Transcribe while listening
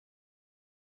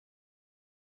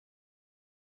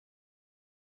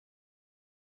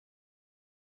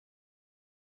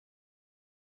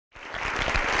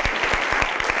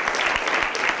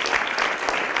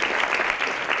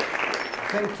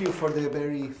thank you for the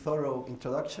very thorough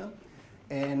introduction.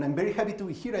 And I'm very happy to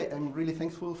be here. I'm really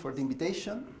thankful for the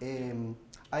invitation.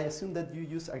 I assume that you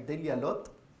use ArchDaily a lot,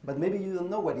 but maybe you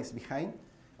don't know what is behind.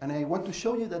 And I want to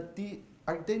show you that the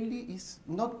ArchDaily is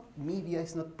not media,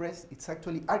 it's not press, it's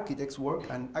actually architects' work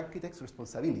and architects'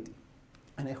 responsibility.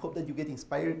 And I hope that you get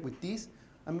inspired with this,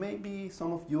 and maybe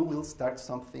some of you will start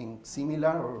something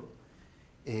similar or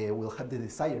will have the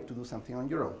desire to do something on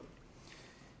your own.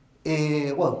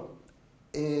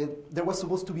 There was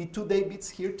supposed to be 2 Davids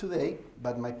here today,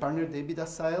 but my partner David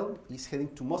Asael is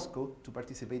heading to Moscow to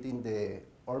participate in the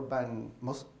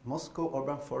Moscow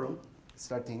Urban Forum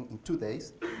starting in 2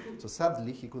 days. So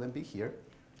sadly, he couldn't be here,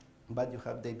 but you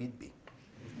have David B.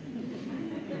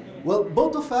 Well,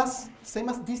 both of us, same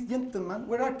as this gentleman,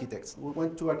 were architects. We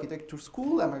went to architecture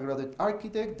school. I'm a graduate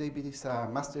architect. David is a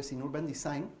master's in urban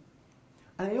design.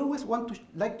 And I always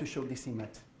like to show this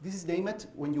image. This is the image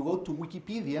when you go to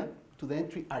Wikipedia to the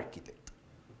entry architect.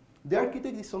 The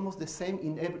architect is almost the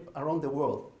same around the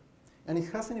world. And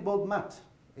it hasn't evolved much.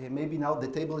 Maybe now the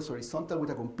table is horizontal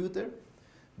with a computer.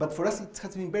 But for us, it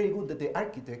has been very good that the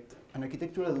architect and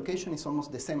architectural education is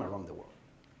almost the same around the world.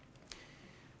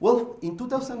 Well, in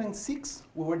 2006,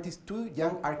 we were these 2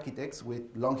 young architects with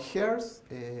long hairs,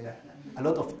 a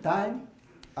lot of time,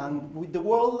 and with the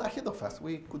world ahead of us.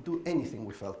 We could do anything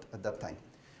we felt at that time.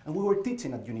 And we were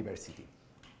teaching at university.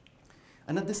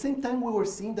 And at the same time, we were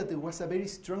seeing that there was a very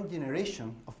strong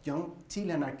generation of young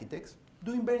Chilean architects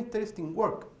doing very interesting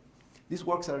work. These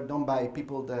works are done by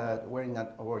people that were in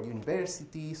our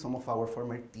university, some of our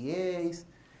former TAs,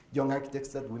 young architects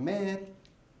that we met.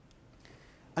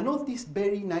 And all these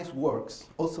very nice works,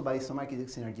 also by some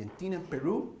architects in Argentina and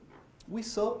Peru, we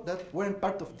saw that weren't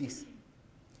part of this.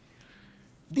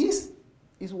 This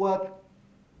is what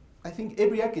I think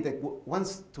every architect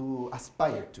wants to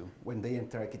aspire to when they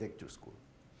enter architecture school.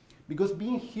 Because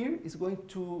being here is going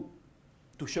to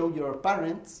show your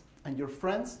parents and your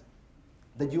friends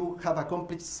that you have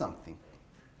accomplished something.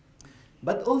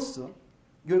 But also,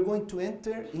 you're going to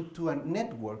enter into a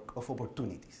network of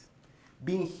opportunities.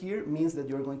 Being here means that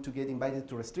you're going to get invited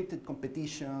to restricted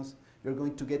competitions, you're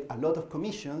going to get a lot of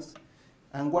commissions,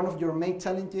 and one of your main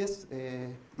challenges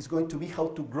is going to be how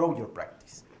to grow your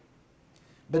practice.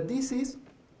 But this is,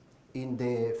 in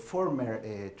the former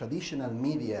traditional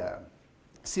media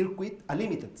circuit, a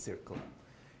limited circle.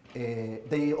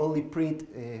 They only print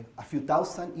a few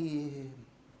thousand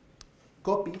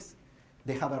copies.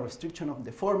 They have a restriction of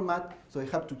the format, so they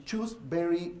have to choose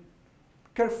very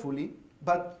carefully,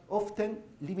 but often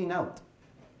leaving out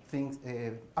things,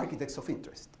 architects of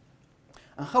interest.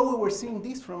 And how we were seeing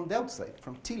this from the outside,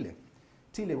 from Chile.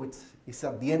 Chile, which is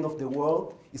at the end of the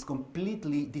world, is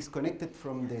completely disconnected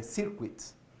from the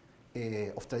circuits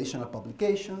of traditional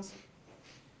publications.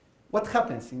 What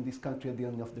happens in this country at the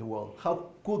end of the world?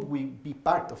 How could we be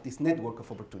part of this network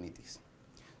of opportunities?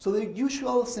 So the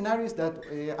usual scenario is that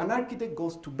an architect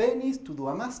goes to Venice to do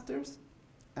a master's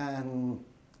and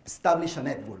establish a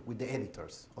network with the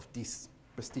editors of these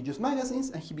prestigious magazines,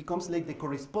 and he becomes like the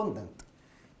correspondent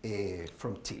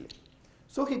from Chile.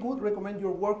 So he would recommend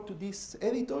your work to these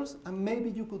editors, and maybe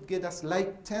you could get a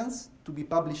slight chance to be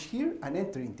published here and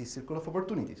enter in this circle of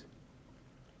opportunities.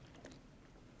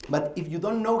 But if you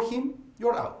don't know him,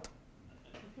 you're out.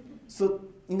 So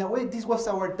in a way, this was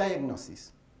our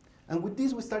diagnosis. And with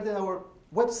this, we started our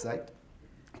website,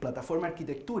 Plataforma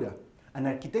Arquitectura, an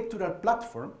architectural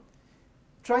platform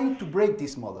trying to break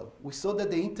this model. We saw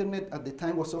that the internet at the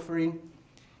time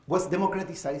was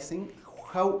democratizing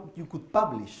how you could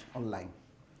publish online.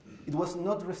 It was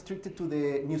not restricted to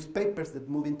the newspapers that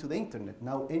moved into the internet.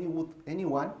 Now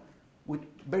anyone with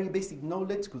very basic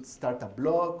knowledge could start a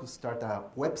blog, could start a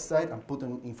website and put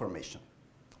in information.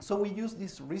 So we used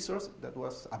this resource that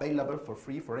was available for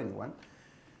free for anyone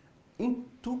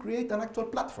to create an actual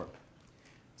platform.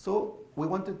 So we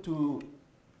wanted to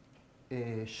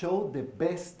show the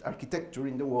best architecture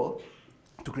in the world,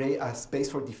 to create a space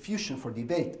for diffusion, for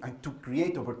debate, and to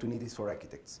create opportunities for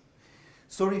architects.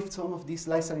 Sorry if some of these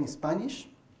slides are in Spanish.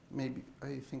 Maybe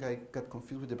I think I got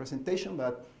confused with the presentation,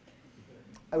 but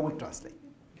I will translate.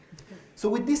 So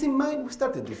with this in mind, we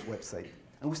started this website.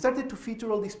 And we started to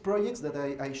feature all these projects that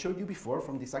I showed you before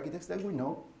from these architects that we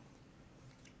know.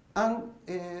 And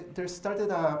there started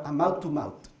a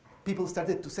mouth-to-mouth. People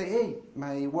started to say, hey,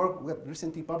 my work got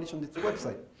recently published on this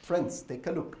website. Friends, take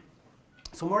a look.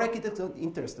 So more architects got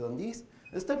interested in this.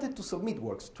 They started to submit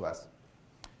works to us.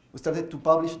 We started to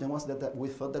publish the ones that we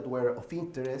thought that were of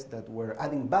interest, that were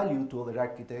adding value to other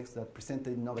architects, that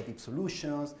presented innovative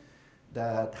solutions,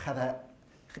 that had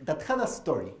a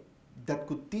story, that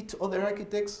could teach other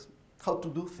architects how to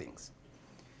do things.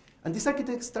 And these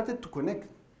architects started to connect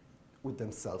with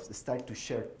themselves. They started to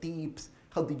share tips.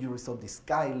 How did you resolve this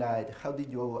skylight? How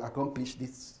did you accomplish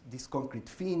this concrete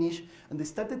finish? And they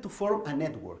started to form a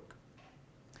network.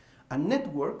 And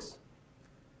networks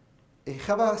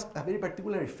have a very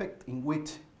particular effect in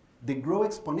which they grow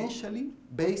exponentially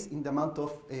based in the amount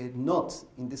of nodes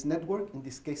in this network, in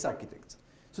this case architects.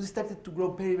 So they started to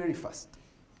grow very, very fast.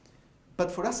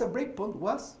 But for us, a breakpoint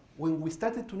was when we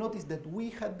started to notice that we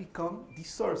had become the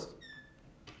source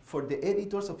for the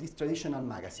editors of these traditional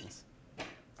magazines.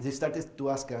 They started to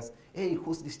ask us, hey,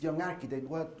 who's this young architect?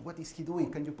 What is he doing?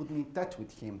 Can you put me in touch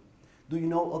with him? Do you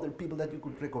know other people that you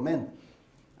could recommend?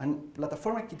 And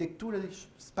Plataforma Arquitectura, the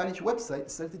Spanish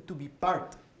website, started to be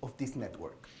part of this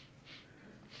network.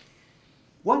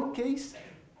 One case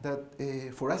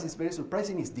that for us is very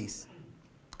surprising is this.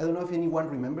 I don't know if anyone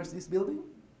remembers this building.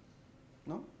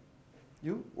 No?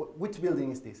 You? Which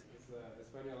building is this? It's the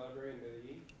Espana Library in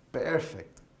Medellin.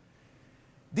 Perfect.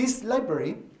 This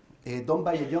library, done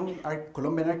by a young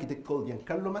Colombian architect called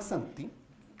Giancarlo Massanti,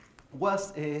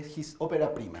 was his opera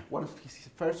prima, one of his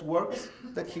first works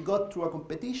that he got through a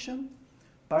competition,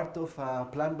 part of a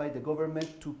plan by the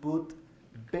government to put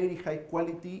very high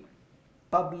quality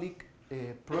public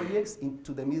projects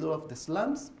into the middle of the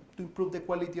slums to improve the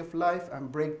quality of life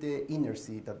and break the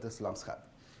inertia that the slums had.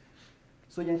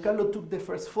 So Giancarlo took the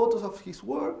first photos of his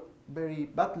work, very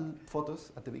bad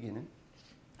photos at the beginning.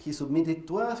 He submitted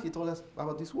to us, he told us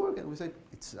about this work, and we said,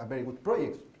 it's a very good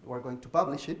project, we're going to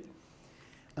publish it.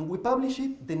 And we published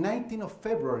it the 19th of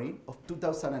February of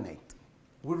 2008.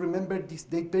 We remember this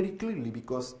date very clearly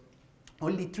because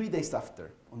only 3 days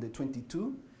after, on the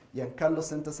 22nd, Giancarlo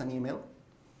sent us an email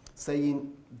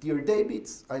saying, Dear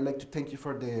Davids, I'd like to thank you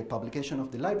for the publication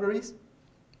of the libraries.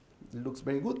 It looks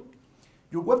very good.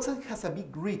 Your website has a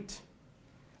big reach,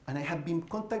 and I have been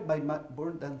contacted by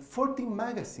more than 14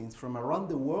 magazines from around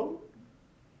the world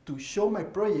to show my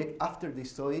project after they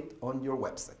saw it on your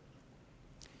website.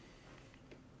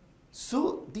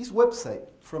 So this website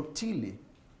from Chile,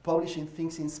 publishing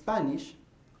things in Spanish,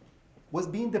 was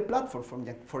being the platform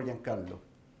for Giancarlo.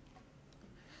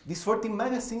 These 14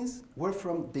 magazines were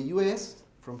from the US,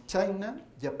 from China,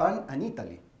 Japan, and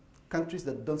Italy, countries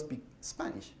that don't speak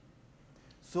Spanish.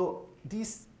 So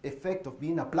this effect of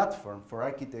being a platform for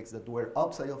architects that were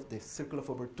outside of the circle of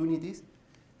opportunities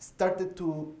started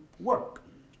to work.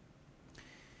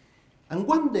 And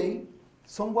one day,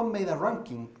 someone made a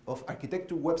ranking of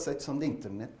architecture websites on the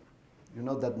internet. You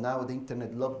know that now the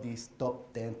internet loves these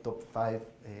top 10, top 5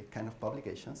 kind of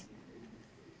publications.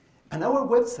 And our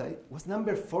website was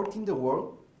number 40 in the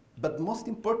world, but most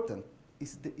important,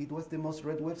 it was the most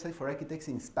read website for architects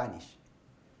in Spanish.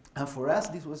 And for us,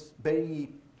 this was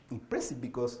very impressive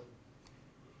because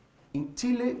in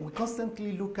Chile, we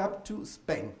constantly look up to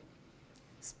Spain.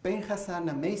 Spain has an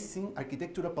amazing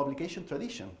architectural publication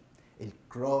tradition. El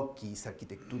Croquis,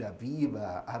 Arquitectura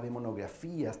Viva, Ave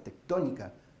Monografías,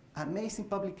 Tectónica, amazing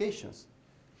publications.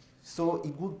 So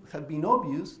it would have been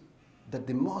obvious that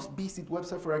the most visited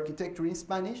website for architecture in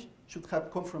Spanish should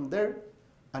have come from there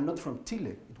and not from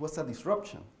Chile. It was a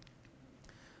disruption.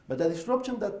 But a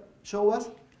disruption that showed us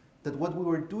that what we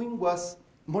were doing was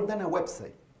more than a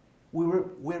website. We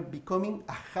were becoming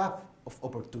a hub of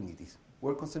opportunities. We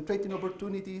were concentrating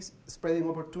opportunities, spreading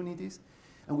opportunities,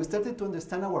 and we started to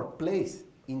understand our place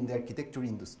in the architecture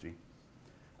industry.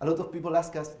 A lot of people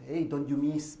ask us, hey, don't you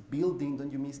miss building?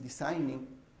 Don't you miss designing?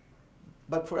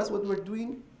 But for us, what we're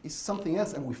doing is something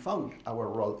else, and we found our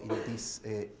role in this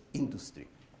industry.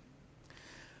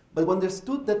 But we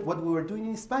understood that what we were doing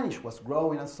in Spanish was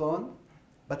growing and so on,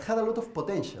 but had a lot of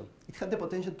potential. It had the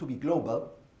potential to be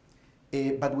global,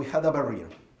 but we had a barrier.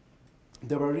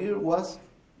 The barrier was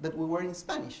that we were in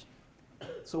Spanish.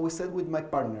 So we said with my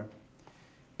partner,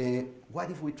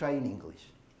 what if we try in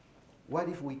English? What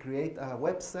if we create a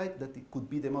website that it could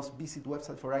be the most visited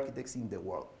website for architects in the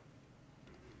world?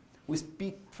 We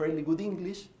speak fairly good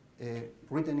English,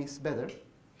 written is better.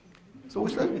 So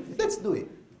we said, let's do it.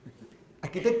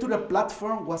 Architectural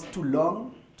platform was too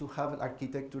long to have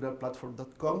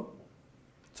architecturalplatform.com.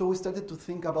 So we started to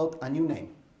think about a new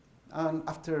name. And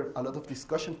after a lot of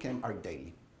discussion came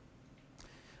ArchDaily.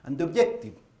 And the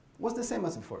objective was the same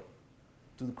as before,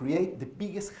 to create the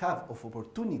biggest hub of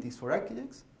opportunities for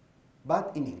architects,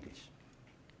 but in English.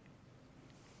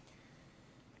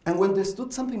 And we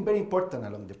understood something very important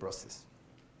along the process,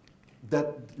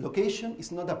 that location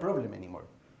is not a problem anymore.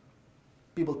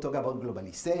 People talk about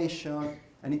globalization,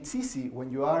 and it's easy when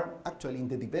you are actually in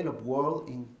the developed world,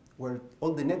 where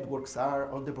all the networks are,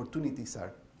 all the opportunities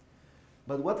are.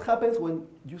 But what happens when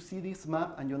you see this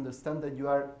map and you understand that you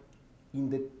are in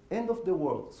the end of the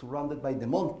world, surrounded by the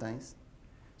mountains,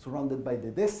 surrounded by the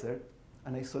desert,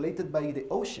 and isolated by the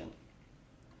ocean.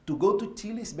 To go to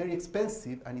Chile is very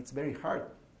expensive and it's very hard.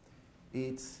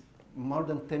 It's more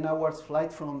than 10 hours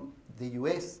flight from the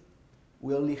US.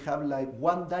 We only have like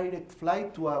one direct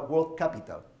flight to a world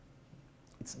capital.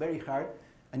 It's very hard,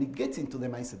 and it gets into the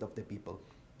mindset of the people.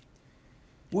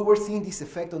 We were seeing this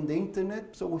effect on the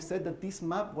internet, so we said that this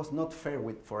map was not fair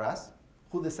for us.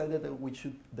 Who decided that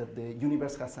that the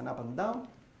universe has an up and down?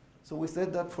 So we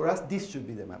said that for us, this should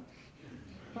be the map.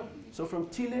 So from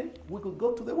Chile, we could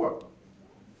go to the world.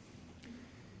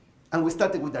 And we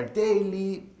started with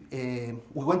ArchDaily.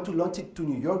 We went to launch it to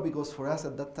New York because for us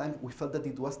at that time, we felt that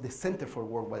it was the center for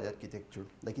worldwide architecture.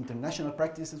 Like international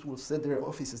practices will set their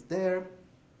offices there.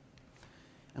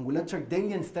 And we launched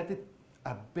ArchDaily and started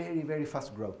a very, very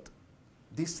fast growth.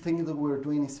 This thing that we were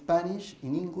doing in Spanish,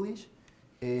 in English,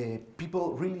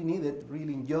 people really need it,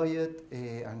 really enjoy it,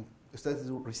 and started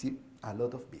to receive a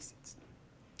lot of visits.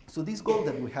 So this goal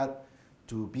that we had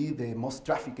to be the most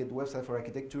trafficked website for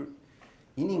architecture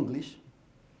in English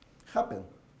happened.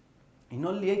 In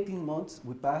only 18 months,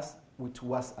 we passed, which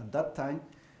was at that time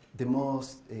the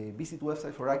most visited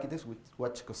website for architects, which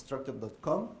was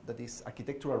constructed.com, that is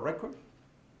Architectural Record.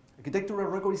 Architectural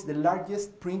Record is the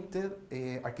largest printed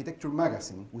architecture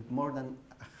magazine with more than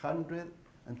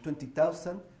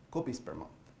 120,000 copies per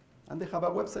month. And they have a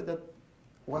website that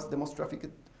was the most trafficked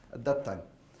at that time.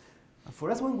 And for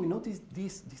us, when we noticed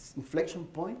this inflection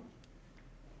point,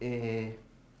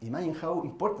 imagine how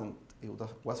important it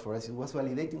was for us. It was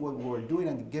validating what we were doing,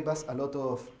 and it gave us a lot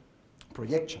of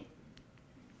projection.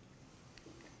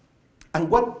 And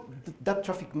what that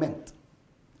traffic meant?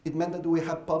 It meant that we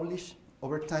had published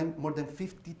over time more than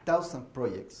 50,000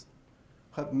 projects,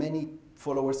 have many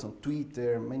followers on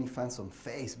Twitter, many fans on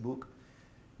Facebook.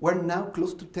 We're now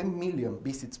close to 10 million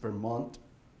visits per month.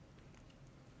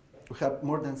 We have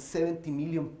more than 70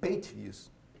 million page views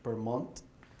per month,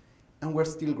 and we're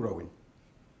still growing.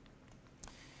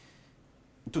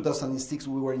 In 2006,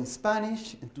 we were in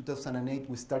Spanish. In 2008,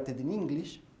 we started in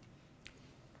English.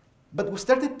 But we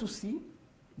started to see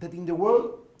that in the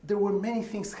world, there were many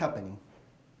things happening.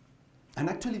 And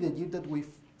actually, the year that we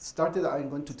started, I'm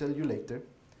going to tell you later,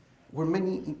 were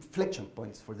many inflection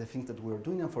points for the things that we were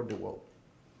doing and for the world,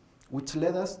 which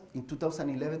led us in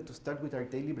 2011 to start with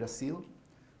ArchDaily Brazil,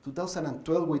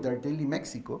 2012 with ArchDaily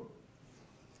Mexico,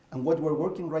 and what we're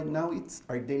working right now is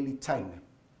ArchDaily China.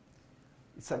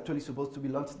 It's actually supposed to be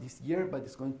launched this year, but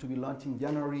it's going to be launched in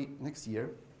January next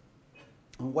year.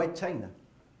 And why China?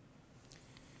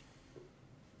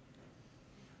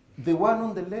 The one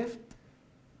on the left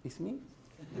is me.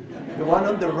 The one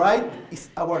on the right is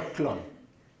our clone.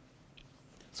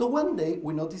 So one day,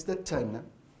 we noticed that China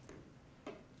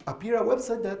appeared a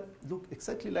website that looked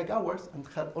exactly like ours and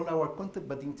had all our content,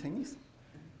 but in Chinese.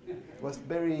 It was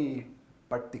very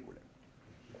particular.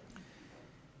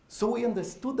 So we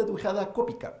understood that we had a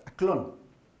copycat, a clone.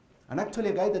 And actually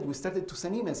a guy that we started to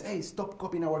send emails, hey, stop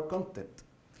copying our content.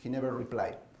 He never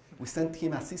replied. We sent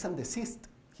him a cease and desist.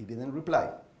 He didn't reply.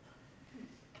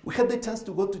 We had the chance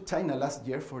to go to China last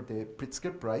year for the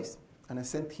Pritzker Prize, and I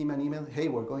sent him an email, hey,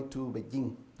 we're going to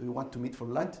Beijing. Do you want to meet for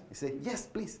lunch? He said, yes,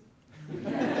 please.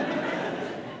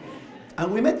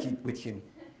 And we met with him.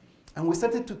 And we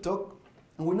started to talk,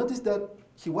 and we noticed that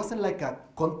he wasn't like a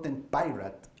content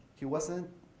pirate. He wasn't.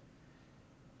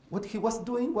 What he was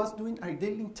doing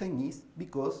ArchDaily in Chinese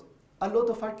because a lot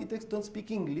of architects don't speak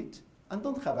English and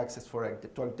don't have access to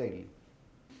ArchDaily.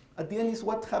 At the end is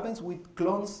what happens with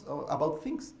clones about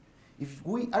things. If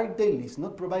ArchDaily is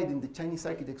not providing the Chinese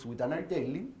architects with an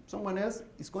ArchDaily, someone else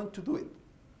is going to do it.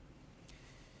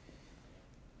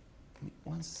 Give me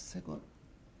 1 second.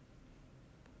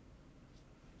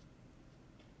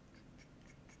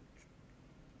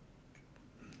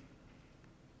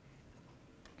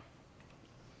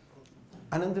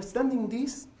 And understanding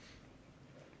this,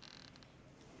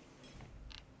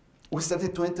 we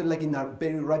started to enter like in a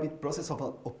very rapid process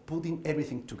of putting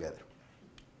everything together.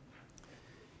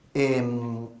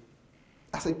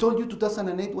 As I told you,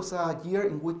 2008 was a year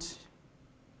in which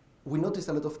we noticed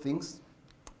a lot of things.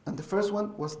 And the first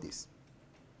one was this.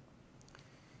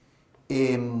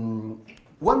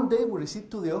 One day we received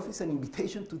to the office an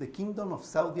invitation to the Kingdom of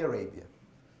Saudi Arabia.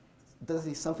 That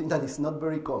is something that is not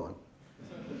very common.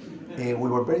 We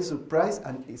were very surprised,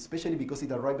 and especially because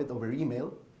it arrived over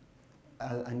email.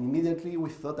 And immediately we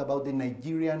thought about the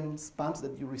Nigerian spams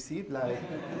that you receive, like,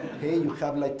 hey, you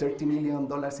have like $30 million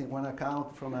in one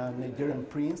account from a Nigerian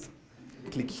prince.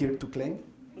 Click here to claim.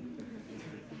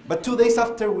 But 2 days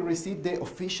after we received the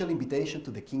official invitation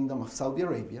to the Kingdom of Saudi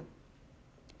Arabia,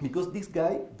 Because this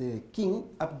guy, the king,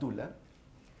 Abdullah,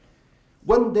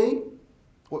 one day,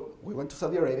 we went to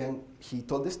Saudi Arabia and he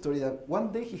told the story that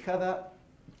one day he had a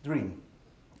dream,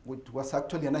 which was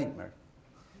actually a nightmare,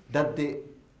 that the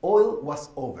oil was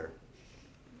over.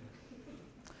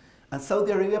 And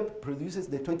Saudi Arabia produces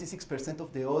the 26%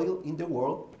 of the oil in the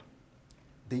world.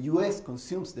 The US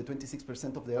consumes the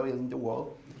 26% of the oil in the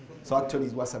world. So actually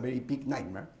it was a very big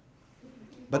nightmare.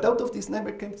 But out of this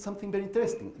nightmare came something very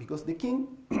interesting, because the king,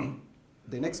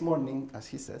 the next morning, as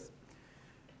he says,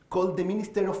 called the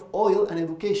Minister of Oil and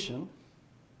Education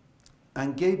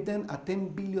and gave them a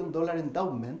 $10 billion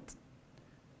endowment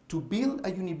to build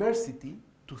a university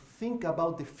to think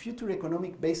about the future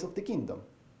economic base of the kingdom.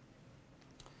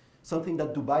 Something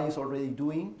that Dubai is already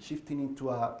doing, shifting into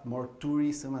a more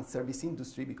tourism and service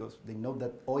industry because they know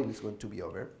that oil is going to be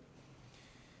over.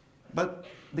 But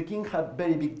the king had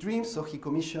very big dreams, so he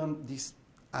commissioned this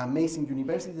amazing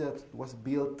university that was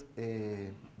built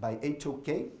by HOK.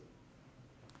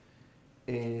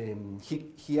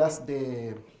 He asked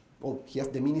the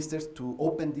ministers to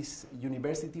open this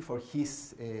university for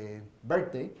his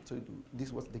birthday. So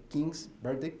this was the king's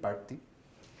birthday party.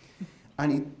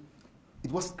 And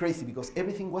it was crazy because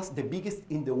everything was the biggest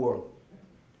in the world.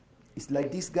 It's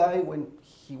like this guy, when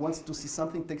he wants to see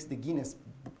something, takes the Guinness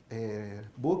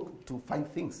book to find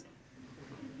things.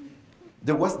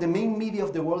 There was the main media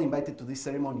of the world invited to this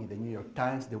ceremony, the New York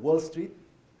Times, the Wall Street,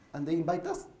 and they invite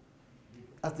us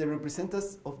as the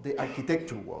representatives of the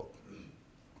architecture world.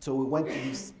 So we went to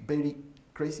this very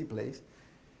crazy place,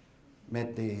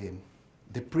 met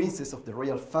the princes of the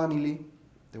royal family,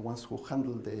 the ones who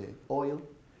handle the oil.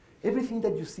 Everything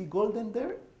that you see golden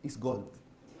there is gold,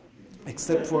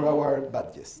 except for our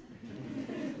badges.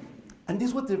 And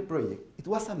this was the project. It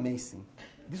was amazing.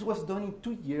 This was done in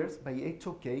 2 years by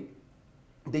HOK.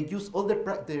 They used all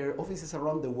their offices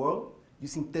around the world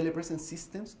using telepresence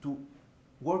systems to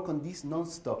work on this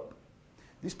non-stop.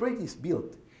 This project is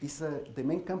built. The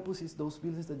main campus is those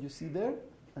buildings that you see there,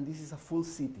 and this is a full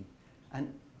city.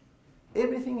 And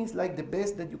everything is like the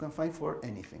best that you can find for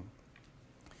anything.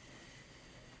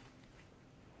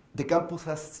 The campus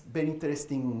has very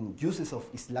interesting uses of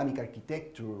Islamic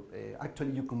architecture.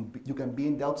 Actually, you can be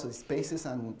in the outside spaces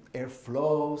and air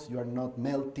flows, you are not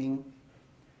melting.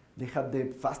 They have the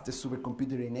fastest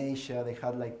supercomputer in Asia. They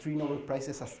had like 3 Nobel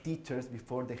Prizes as teachers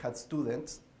before they had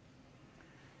students.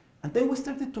 And then we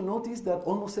started to notice that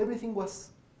almost everything was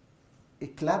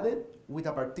cladded with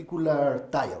a particular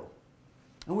tile.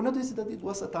 And we noticed that it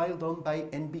was a tile done by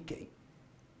NBK.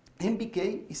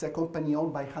 NBK is a company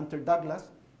owned by Hunter Douglas,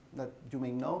 that you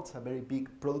may know. It's a very big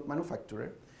product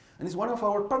manufacturer, and it's one of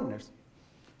our partners.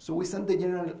 So we sent the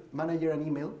general manager an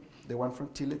email, the one from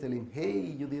Chile, telling him, hey,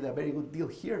 you did a very good deal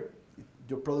here.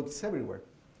 Your product is everywhere.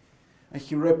 And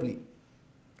he replied,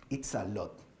 it's a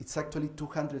lot. It's actually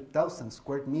 200,000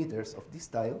 square meters of this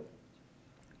tile.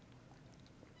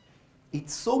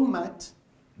 It's so much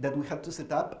that we had to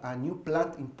set up a new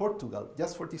plant in Portugal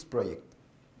just for this project.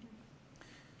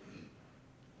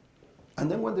 And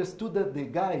then we understood that the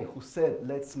guy who said,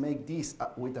 let's make this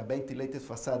with a ventilated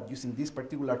facade using this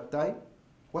particular tile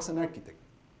was an architect.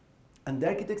 And the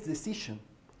architect's decision,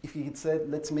 if he had said,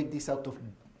 let's make this out of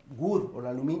wood or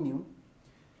aluminum,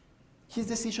 his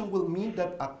decision will mean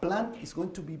that a plant is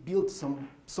going to be built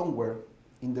somewhere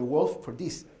in the world for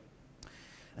this.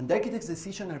 And the architect's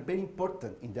decisions are very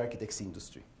important in the architect's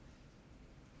industry.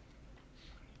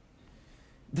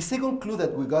 The second clue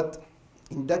that we got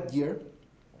in that year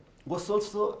was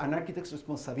also an architect's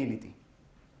responsibility.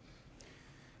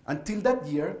 Until that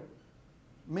year,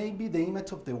 maybe the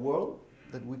image of the world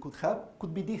that we could have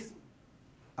could be this,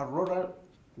 a rural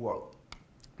world.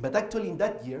 But actually in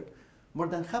that year, more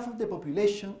than half of the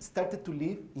population started to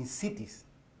live in cities.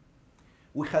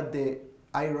 We had the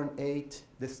Iron Age,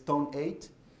 the Stone Age.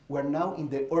 We're now in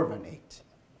the urban age.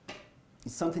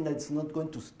 It's something that's not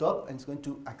going to stop, and it's going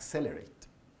to accelerate.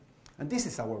 And this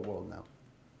is our world now.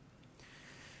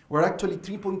 We're actually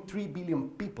 3.3 billion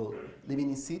people living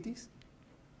in cities,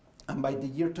 and by the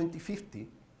year 2050,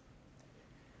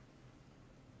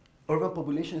 urban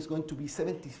population is going to be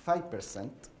 75%,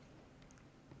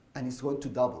 and it's going to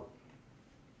double.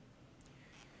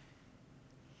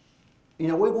 In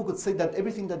a way, we could say that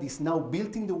everything that is now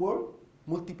built in the world,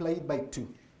 multiply it by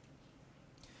 2.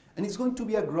 And it's going to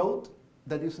be a growth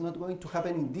that is not going to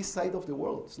happen in this side of the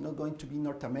world. It's not going to be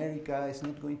North America. It's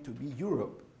not going to be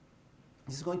Europe.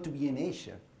 It's going to be in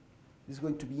Asia. It's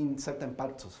going to be in certain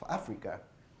parts of Africa,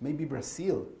 maybe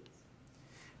Brazil.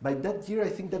 By that year, I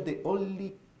think that the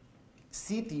only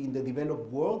city in the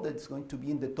developed world that's going to be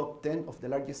in the top 10 of the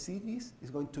largest cities is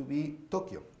going to be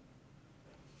Tokyo.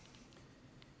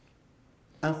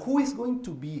 And who is going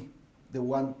to be the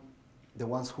ones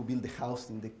who build the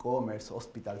housing, the commerce,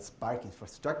 hospitals, park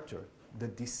infrastructure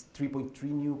that these 3.3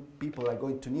 new people are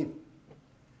going to need?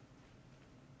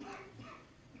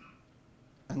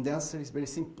 And the answer is very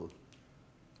simple.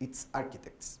 It's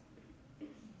architects.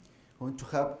 Going to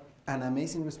have an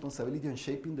amazing responsibility in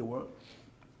shaping the world.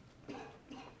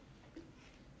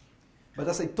 But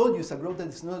as I told you, it's a growth that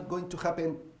is not going to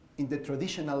happen in the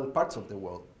traditional parts of the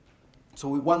world. So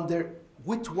we wonder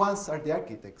which ones are the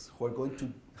architects who are going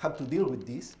to have to deal with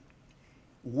this,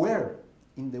 where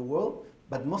in the world,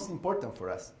 but most important for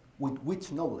us, with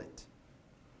which knowledge.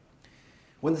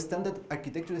 We understand that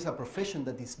architecture is a profession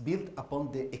that is built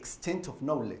upon the exchange of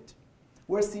knowledge.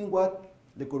 We're seeing what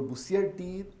Le Corbusier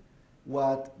did,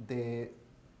 what the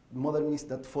modernists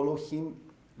that follow him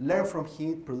learn from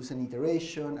him, produce an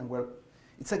iteration, and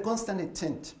it's a constant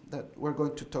exchange that we're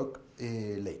going to talk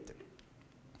later.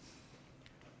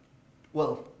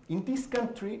 Well, in this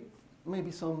country,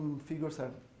 maybe some figures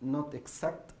are not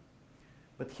exact,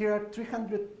 but here are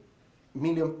 300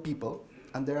 million people,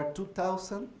 and there are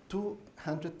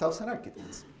 200,000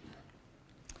 architects.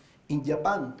 In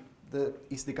Japan, that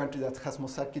is the country that has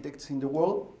most architects in the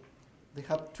world, they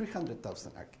have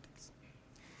 300,000 architects.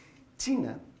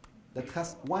 China, that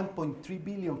has 1.3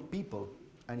 billion people,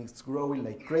 and it's growing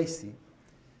like crazy,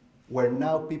 where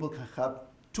now people can have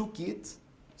 2 kids,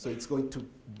 so it's going to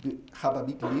have a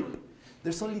big leap.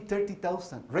 There's only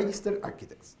 30,000 registered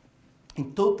architects.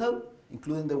 In total,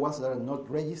 including the ones that are not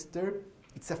registered,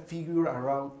 it's a figure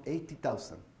around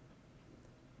 80,000.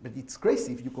 But it's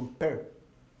crazy if you compare.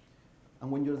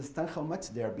 And when you understand how much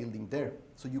they are building there.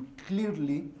 So you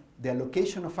clearly, the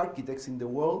allocation of architects in the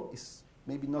world is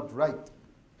maybe not right.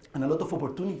 And a lot of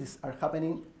opportunities are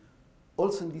happening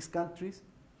also in these countries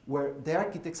where the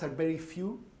architects are very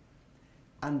few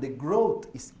and the growth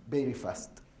is very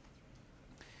fast.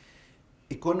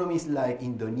 Economies like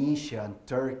Indonesia and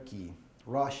Turkey,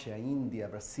 Russia, India,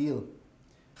 Brazil,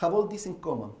 have all this in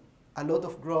common. A lot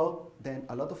of growth, then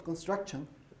a lot of construction,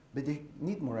 but they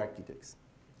need more architects.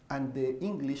 And the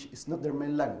English is not their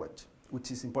main language,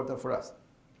 which is important for us.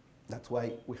 That's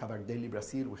why we have ArchDaily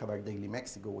Brazil, we have ArchDaily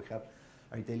Mexico, we have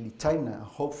ArchDaily China, and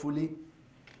hopefully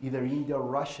either India or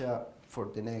Russia for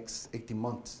the next 18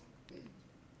 months.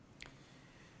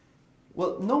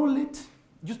 Well, knowledge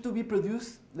used to be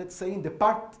produced, let's say, in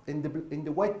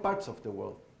the white parts of the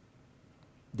world.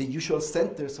 The usual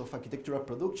centers of architectural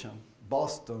production,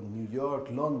 Boston, New York,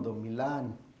 London,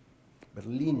 Milan,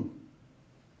 Berlin.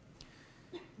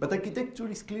 But architecture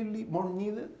is clearly more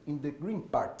needed in the green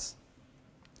parts.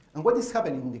 And what is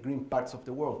happening in the green parts of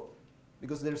the world?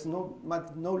 Because there's no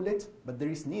much knowledge, but there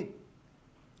is need.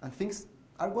 And things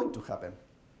are going to happen.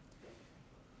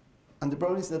 And the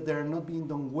problem is that they are not being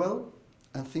done well,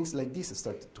 and things like this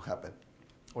started to happen,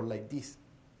 or like this.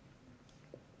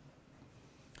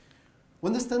 We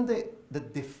understand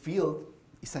that the field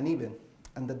is uneven,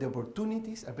 and that the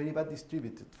opportunities are very bad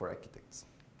distributed for architects.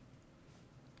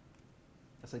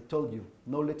 As I told you,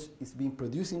 knowledge is being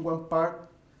produced in one part,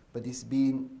 but it's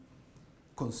being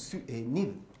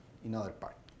needed in other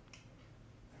part.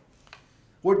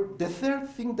 Well, the third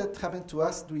thing that happened to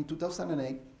us during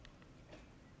 2008,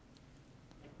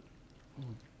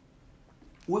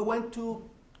 we went to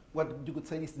what you could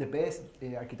say is the best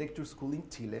architecture school in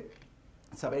Chile.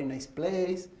 It's a very nice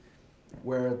place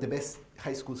where the best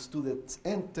high school students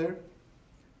enter,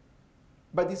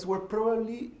 but it's where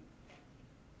probably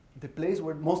the place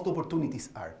where most opportunities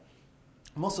are.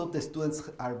 Most of the students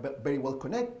are very well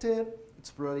connected.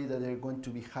 It's probably that they're going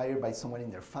to be hired by someone in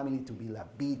their family to build a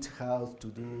beach house, to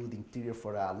do the interior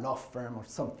for a law firm or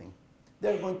something.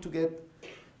 They're going to get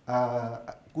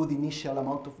a good initial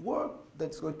amount of work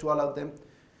that's going to allow them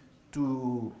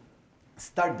to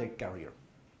start their career.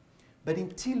 But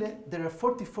in Chile, there are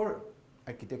 44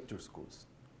 architecture schools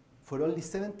for only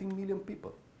 17 million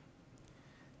people.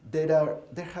 There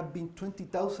have been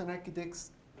 20,000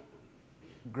 architects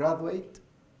graduate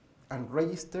and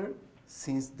register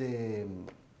since the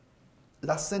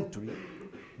last century,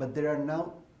 but there are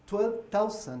now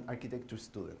 12,000 architecture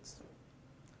students.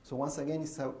 So once again,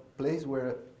 it's a place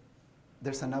where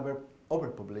there's another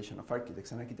overpopulation of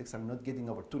architects, and architects are not getting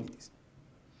opportunities.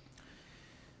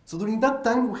 So during that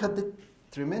time, we had the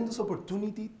tremendous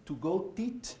opportunity to go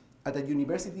teach at a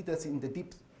university that's in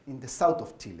the south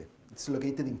of Chile. It's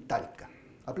located in Talca,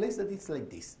 a place that is like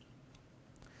this.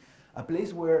 A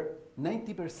place where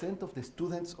 90% of the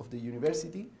students of the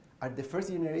university are the first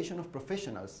generation of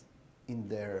professionals in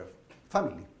their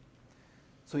family.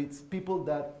 So it's people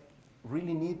that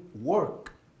really need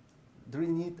work. They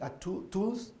really need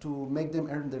tools to make them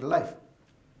earn their life.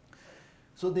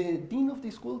 So the dean of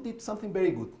the school did something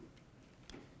very good,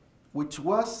 which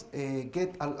was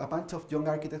get a bunch of young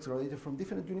architects graduated from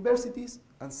different universities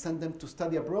and send them to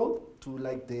study abroad to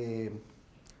like the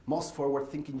most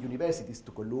forward-thinking universities,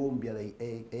 to Columbia, the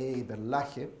AA,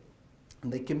 Berlage.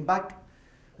 And they came back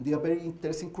and did a very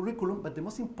interesting curriculum, but the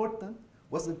most important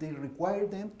was that they required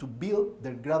them to build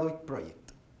their graduate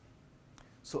project.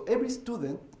 So every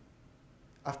student,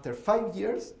 after 5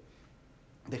 years,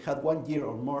 they had 1 year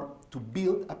or more to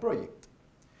build a project.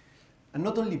 And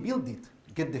not only build it,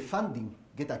 get the funding,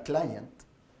 get a client,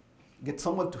 get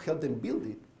someone to help them build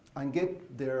it, and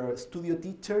get their studio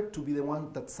teacher to be the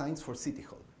one that signs for City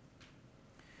Hall.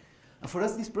 And for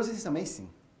us, this process is amazing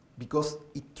because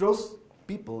it throws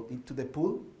people into the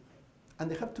pool and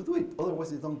they have to do it,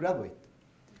 otherwise they don't graduate.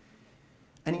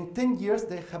 And in 10 years,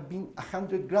 there have been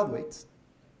 100 graduates.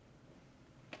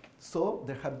 So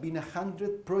there have been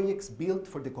 100 projects built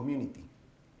for the community,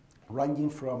 ranging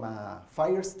from a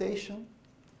fire station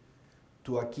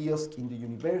to a kiosk in the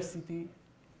university,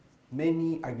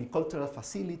 many agricultural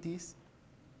facilities.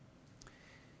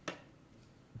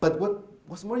 But what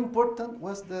was more important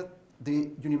was that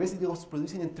the university was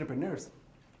producing entrepreneurs.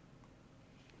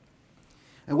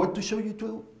 I want to show you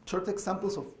 2 short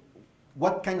examples of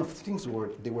what kind of things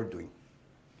they were doing.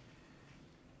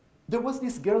 There was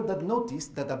this girl that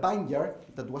noticed that a vineyard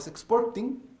that was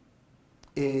exporting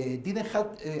didn't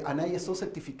have an ISO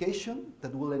certification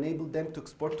that will enable them to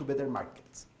export to better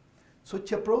markets. So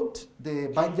she approached the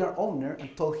vineyard owner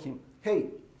and told him,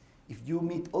 hey, if you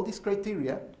meet all these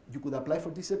criteria, you could apply for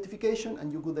this certification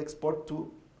and you could export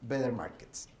to better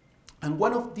markets. And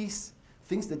one of these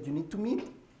things that you need to meet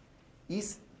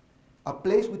is a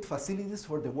place with facilities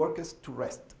for the workers to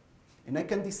rest. And I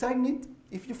can design it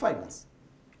if you finance.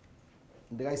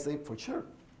 And the guy said, for sure.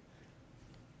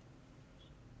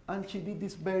 And she did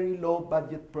this very low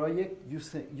budget project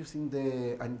using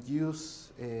the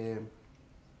unused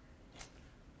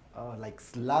like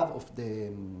slab of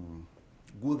the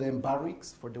wooden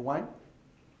barracks for the wine.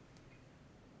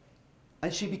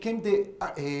 And she became the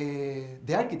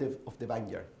architect of the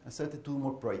vineyard and started to do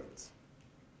more projects.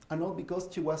 And all because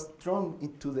she was thrown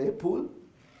into the pool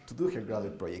to do her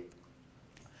graduate project.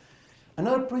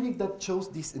 Another project that shows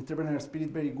this entrepreneurial spirit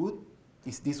very good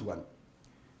is this one.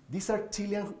 These are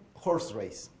Chilean horse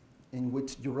race, in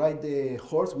which you ride the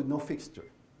horse with no fixture.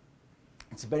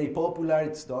 It's very popular.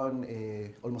 It's done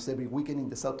almost every weekend in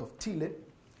the south of Chile.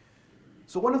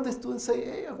 So one of the students say,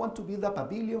 hey, I want to build a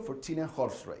pavilion for Chilean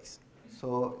horse race.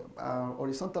 So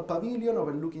horizontal pavilion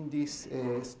overlooking this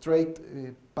straight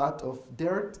path of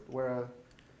dirt where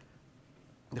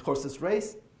the horses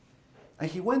race. And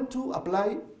he went to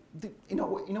apply, in a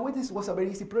way this was a very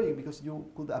easy project because you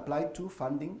could apply to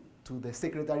funding to the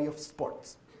Secretary of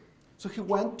Sports. So he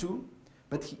went to,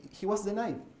 but he was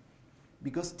denied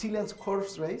because Chilean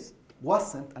horse race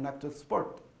wasn't an actual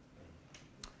sport.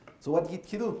 So what did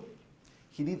he do?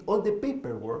 He did all the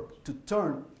paperwork to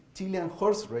turn Chilean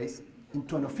horse race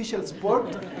into an official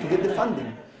sport to get the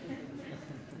funding.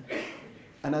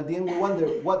 And at the end we wonder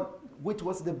which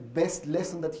was the best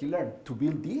lesson that he learned, to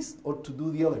build this or to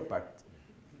do the other part.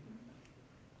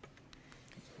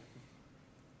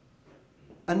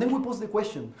 And then we pose the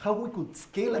question, how we could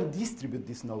scale and distribute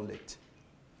this knowledge.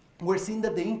 We're seeing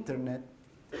that the internet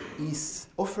is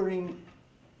offering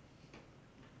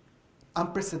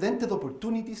unprecedented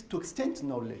opportunities to exchange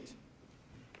knowledge.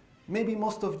 Maybe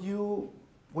most of you,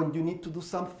 when you need to do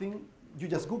something, you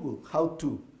just Google how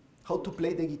to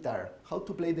play the guitar, how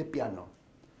to play the piano,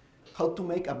 how to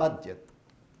make a budget,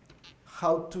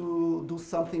 how to do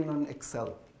something on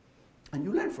Excel. And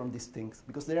you learn from these things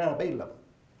because they are available.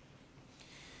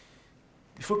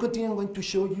 Before continuing, I'm going to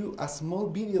show you a small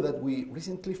video that we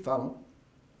recently found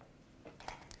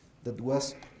that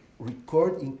was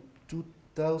recorded in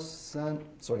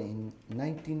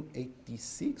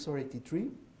 1986 or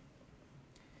 83.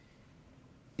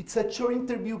 It's a short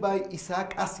interview by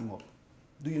Isaac Asimov.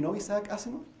 Do you know Isaac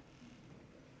Asimov?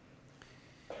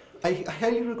 I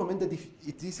highly recommend that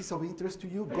if this is of interest to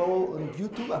you, go on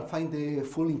YouTube and find the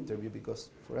full interview because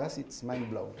for us it's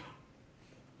mind-blowing.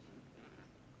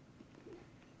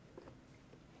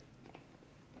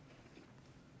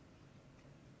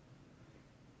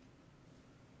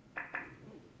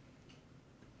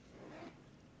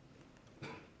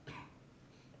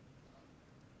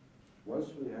 Once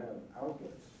we have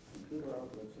outlets, computer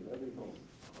outlets in every home,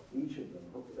 each of them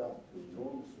hooked up to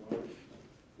enormous libraries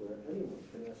where anyone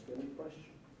can ask any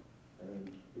question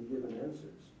and be given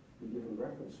answers, be given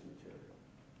reference material,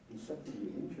 be something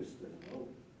you're interested in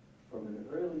knowing. From an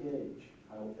early age,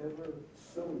 however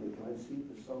silly it might seem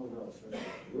to someone else, that's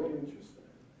what you're interested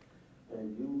in.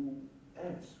 and you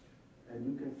ask, and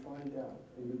you can find out,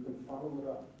 and you can follow it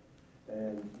up,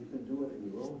 and you can do it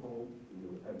in your own home,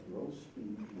 at your own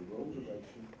speed, in your own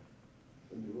direction,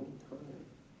 in your own time,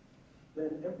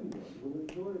 then everyone will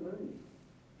enjoy learning.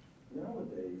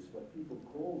 Nowadays, what people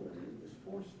call learning is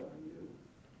forced on you.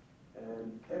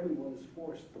 And everyone is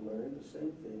forced to learn the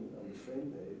same thing on the same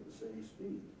day at the same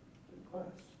speed in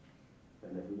class.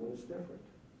 And everyone is different.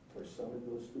 For some it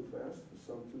goes too fast, for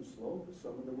some too slow, for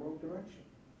some in the wrong direction.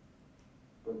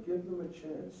 But give them a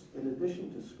chance, in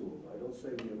addition to school, I don't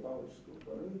say we abolish school,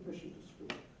 but in addition to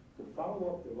school, to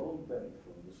follow up their own bent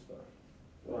from the start.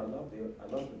 Well, I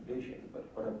love the vision, but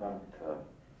what about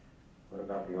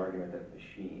the argument that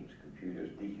machines,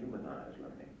 computers, dehumanize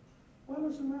learning? Well,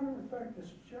 as a matter of fact,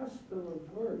 it's just the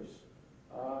reverse.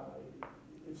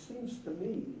 It seems to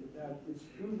me that it's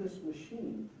through this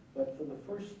machine that for the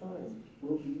first time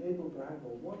we'll be able to have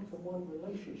a one-to-one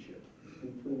relationship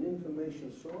between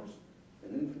information source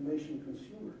and information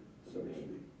consumer, so to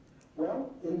speak.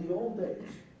 Well, in the old days,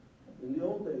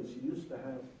 you used to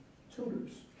have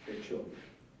tutors for children.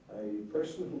 A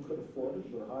person who could afford it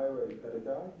would hire a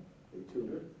pedagogue, a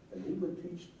tutor, and he would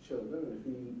teach children, and if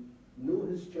he knew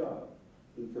his job,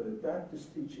 he could adapt his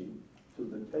teaching to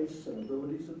the tastes and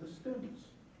abilities of the students,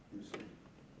 you see.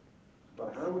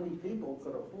 But how many people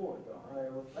could afford to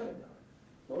hire a pedagogue?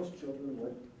 Most children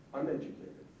went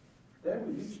uneducated. Then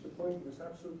we reached the point where it was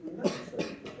absolutely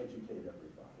necessary to educate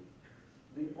everybody.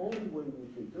 The only way we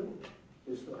could do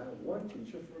it is to have one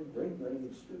teacher for a great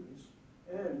many of students,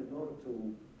 and in order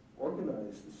to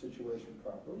organize the situation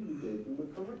properly, we gave them a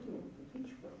curriculum to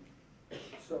teach from.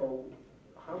 So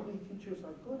how many teachers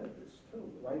are good at this too?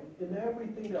 Like in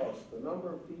everything else, the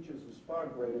number of teachers is far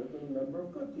greater than the number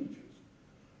of good teachers.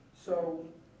 So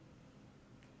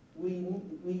we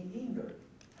either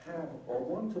have a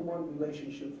one-to-one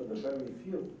relationship for the very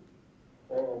few,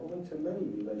 or a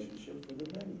one-to-many relationship for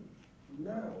the many.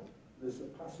 Now, there's a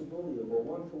possibility of a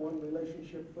one-to-one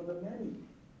relationship for the many.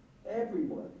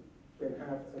 Everyone can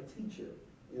have a teacher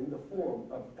in the form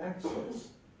of access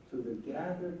to the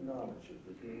gathered knowledge of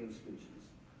the human species.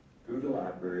 Through the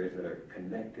libraries that are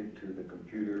connected to the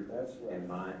computer. That's right.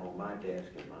 On my desk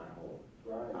in my home.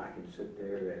 Right. I can sit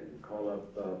there and call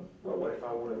up, well, what if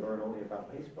I want to learn only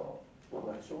about baseball? Well,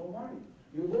 that's all right.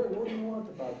 You learn all you want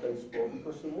about baseball,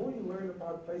 because the more you learn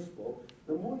about baseball,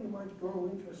 the more you might grow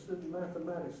interested in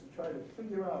mathematics and try to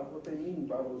figure out what they mean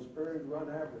by those earned run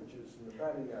averages and the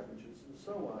batting averages and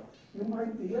so on. You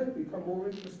might become more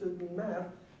interested in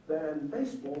math than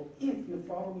baseball if you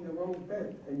follow your own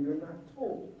bent and you're not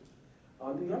told.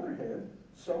 On the other hand,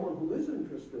 someone who is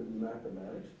interested in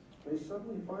mathematics may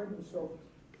suddenly find himself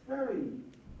very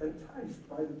enticed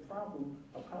by the problem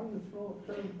of how you throw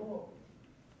a turned ball.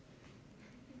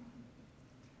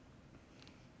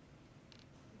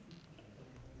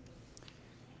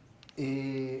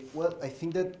 Well, I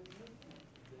think that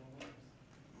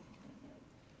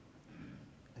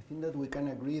we can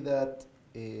agree that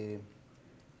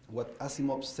what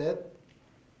Asimov said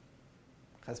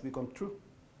has become true.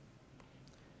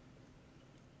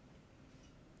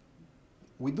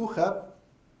 We do have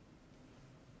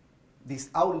these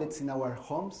outlets in our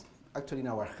homes, actually in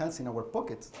our hands, in our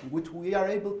pockets, in which we are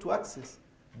able to access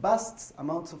vast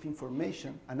amounts of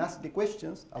information and ask the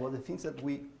questions about the things that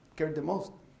we care the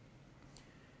most.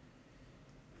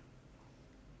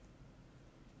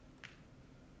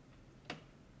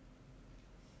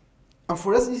 And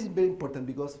for us, this is very important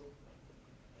because,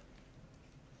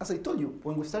 as I told you,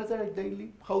 when we started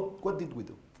ArchDaily, what did we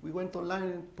do? We went online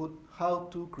and put how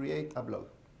to create a blog.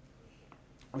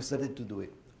 We started to do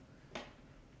it.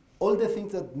 All the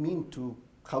things that mean to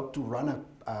how to run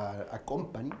a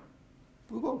company,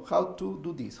 we go how to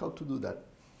do this, how to do that.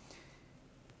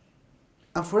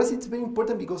 And for us, it's very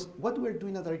important because what we're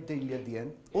doing at ArchDaily at the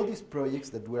end, all these projects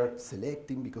that we're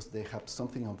selecting because they have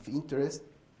something of interest,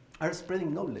 are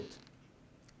spreading knowledge,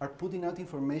 are putting out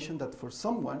information that for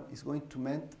someone is going to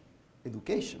mean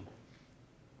education.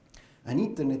 And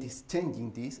internet is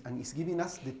changing this and is giving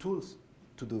us the tools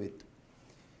to do it.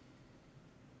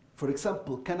 For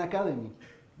example, Khan Academy.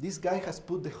 This guy has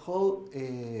put the whole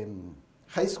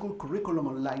high school curriculum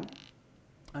online,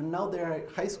 and now there are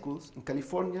high schools in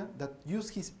California that use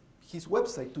his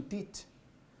website to teach.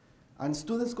 And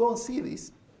students go and see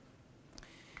this,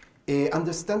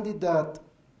 understanding that,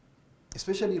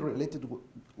 especially related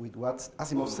with what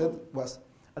Asimov said, was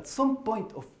at some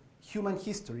point of human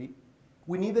history,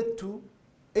 we needed to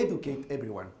educate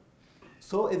everyone.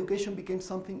 So education became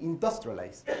something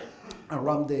industrialized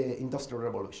around the Industrial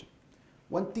Revolution.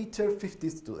 One teacher, 50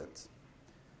 students.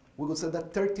 We would say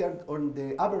that 30 are on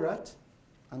the average,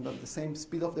 and at the same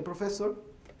speed of the professor,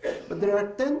 but there are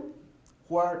 10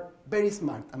 who are very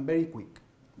smart and very quick.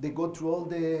 They go through all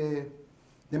the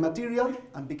material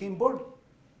and became bored.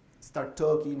 Start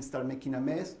talking, start making a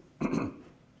mess.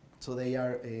 So they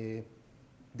are,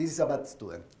 this is a bad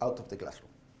student out of the classroom.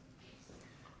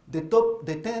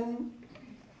 The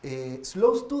 10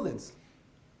 slow students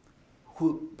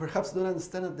who perhaps don't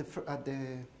understand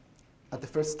at the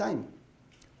first time,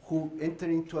 who enter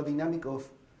into a dynamic of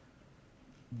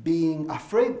being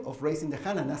afraid of raising the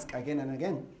hand and ask again and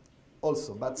again.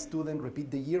 Also, bad student,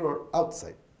 repeat the year or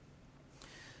outside.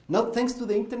 Now, thanks to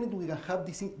the internet, we can have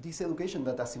this education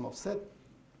that Asimov said,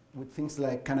 with things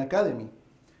like Khan Academy.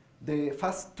 The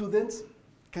fast students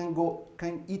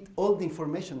can eat all the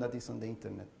information that is on the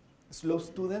internet. Slow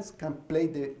students can play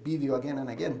the video again and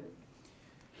again.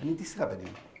 And it is happening.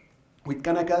 With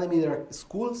Khan Academy, there are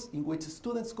schools in which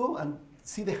students go and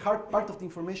see the hard part of the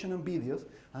information on videos,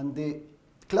 and the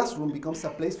classroom becomes a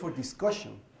place for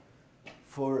discussion,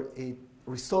 for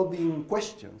resolving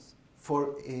questions,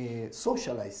 for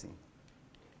socializing.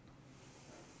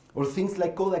 Or things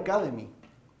like Code Academy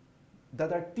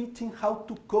that are teaching how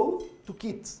to code to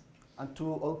kids and to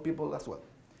old people as well.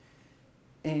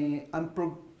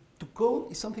 To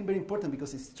code is something very important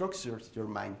because it structures your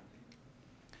mind.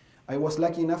 I was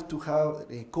lucky enough to have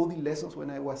coding lessons when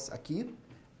I was a kid,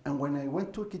 and when I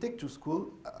went to architecture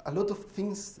school, a lot of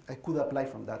things I could apply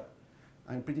from that.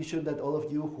 I'm pretty sure that all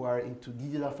of you who are into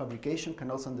digital fabrication can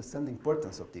also understand the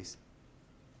importance of this.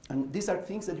 And these are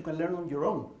things that you can learn on your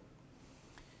own.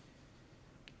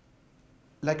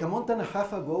 Like a month and a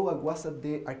half ago, I was at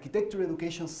the Architecture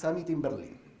Education Summit in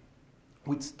Berlin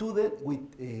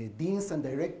with deans and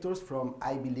directors from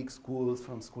Ivy League schools,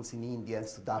 from schools in India and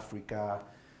South Africa,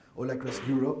 all across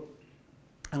Europe.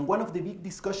 And one of the big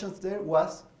discussions there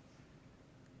was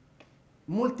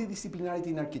multidisciplinarity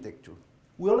in architecture.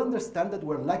 We all understand that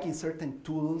we're lacking certain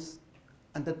tools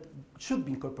and that should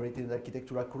be incorporated in the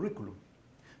architectural curriculum.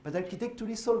 But architecture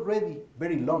is already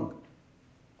very long.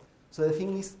 So the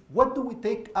thing is, what do we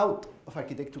take out of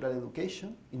architectural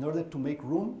education in order to make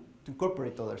room to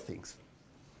incorporate other things?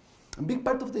 A big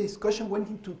part of the discussion went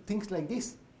into things like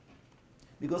this.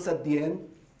 Because at the end,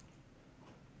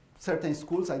 certain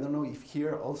schools, I don't know if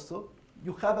here also,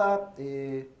 you have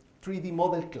a 3D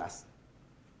model class.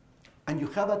 And you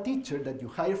have a teacher that you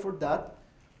hire for that,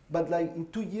 but like in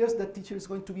 2 years, that teacher is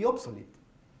going to be obsolete.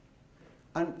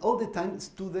 And all the time,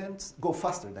 students go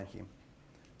faster than him.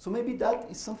 So maybe that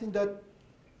is something that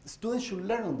students should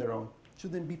learn on their own,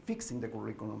 shouldn't be fixing the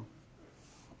curriculum.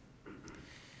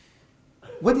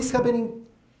 What is happening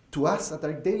to us at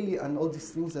ArchDaily and all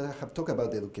these things that I have talked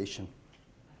about education?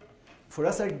 For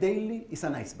us, ArchDaily is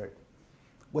an iceberg.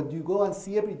 What you go and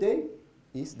see every day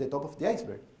is the top of the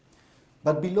iceberg.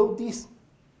 But below this,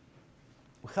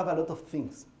 we have a lot of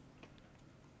things.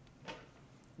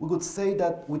 We could say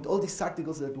that with all these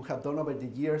articles that we have done over the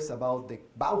years about the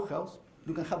Bauhaus,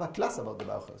 you can have a class about the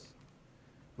Bauhaus.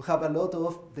 We have a lot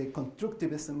of the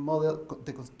constructivist model,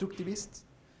 the constructivist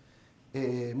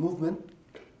movement.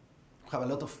 We have a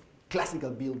lot of classical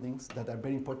buildings that are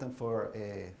very important for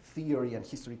theory and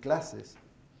history classes.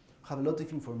 We have a lot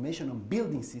of information on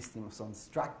building systems, on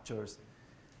structures.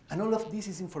 And all of this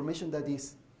is information that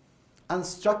is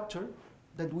unstructured,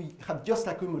 that we have just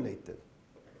accumulated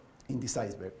in this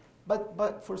iceberg.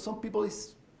 But for some people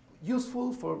it's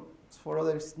useful, for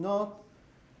others not,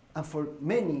 and for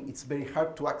many it's very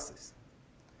hard to access.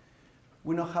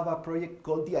 We now have a project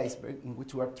called The Iceberg, in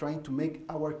which we are trying to make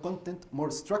our content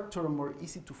more structured and more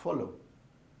easy to follow.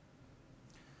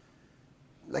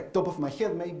 Like top of my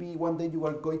head, maybe one day you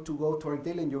are going to go to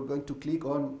ArchDaily and you're going to click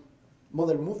on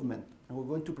modern movement, and we're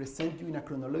going to present you in a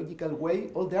chronological way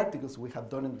all the articles we have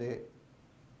done in the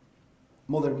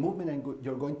modern movement, and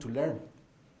you're going to learn.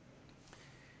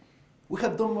 We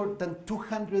have done more than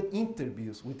 200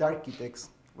 interviews with architects,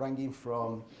 ranging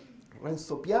from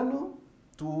Renzo Piano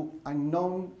to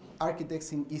unknown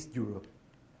architects in East Europe.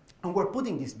 And we're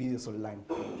putting these videos online.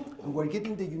 And we're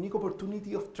getting the unique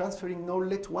opportunity of transferring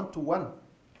knowledge one-to-one.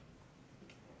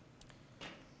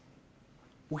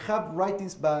 We have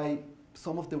writings by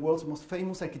some of the world's most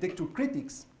famous architecture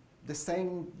critics, the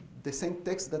same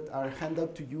texts that are handed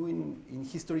out to you in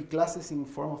history classes in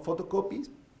form of photocopies.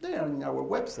 They are on our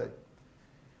website.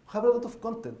 We have a lot of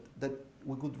content that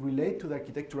we could relate to the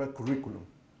architectural curriculum.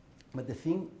 But the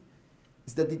thing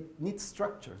is that it needs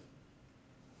structure.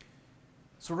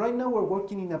 So right now we're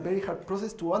working in a very hard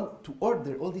process to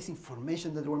order all this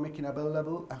information that we're making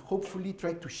available and hopefully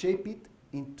try to shape it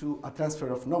into a transfer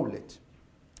of knowledge.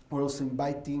 We're also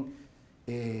inviting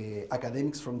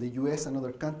academics from the US and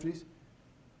other countries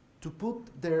to put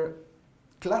their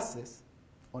classes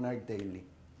on ArchDaily,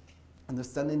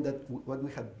 understanding that what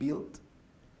we had built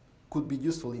could be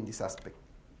useful in this aspect.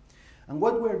 And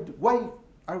why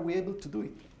are we able to do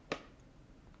it?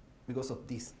 Because of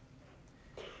this.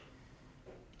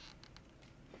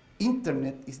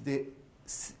 Internet is the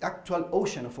actual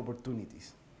ocean of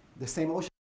opportunities. The same ocean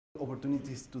of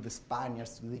opportunities to the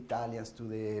Spaniards, to the Italians, to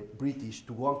the British,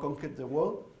 to go and conquer the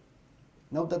world.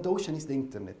 Now that ocean is the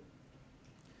internet.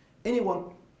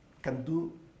 Anyone can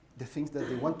do the things that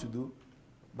they want to do,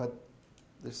 but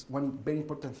there's one very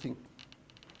important thing,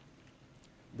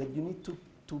 that you need to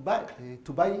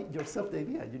buy yourself the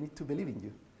idea. You need to believe in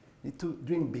you. You need to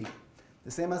dream big.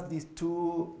 The same as these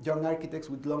two young architects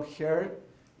with long hair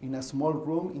in a small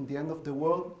room in the end of the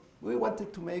world. We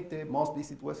wanted to make the most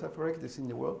visited website for architects in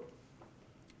the world.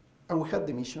 And we had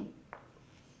the mission.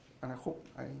 And I hope,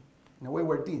 in a way,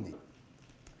 we're doing it.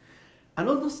 And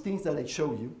all those things that I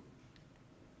show you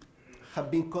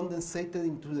have been condensated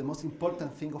into the most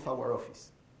important thing of our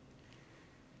office.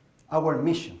 Our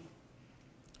mission.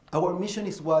 Our mission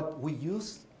is what we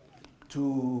use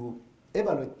to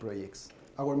evaluate projects.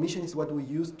 Our mission is what we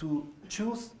use to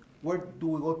choose where do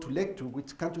we go to lecture,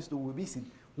 which countries do we visit,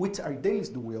 which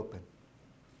ArchDailies do we open.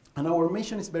 And our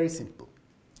mission is very simple.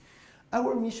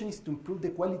 Our mission is to improve the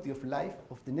quality of life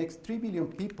of the next 3 billion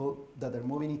people that are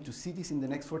moving into cities in the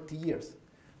next 40 years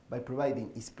by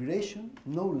providing inspiration,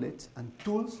 knowledge, and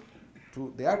tools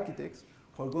to the architects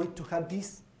who are going to have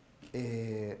this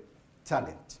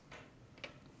challenge.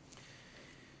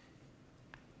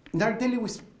 In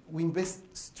ArchDaily, we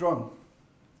invest strong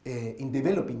in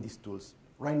developing these tools.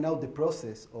 Right now, the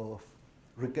process of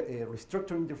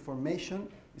restructuring the formation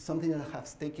is something that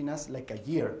has taken us like a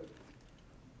year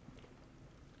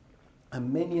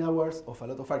and many hours of a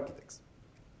lot of architects.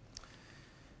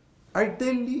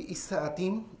 ArchDaily is a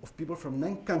team of people from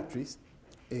 9 countries,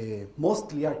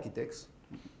 mostly architects,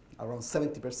 around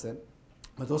 70%,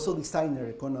 but also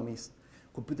designers, economists,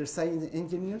 computer science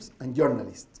engineers, and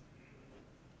journalists.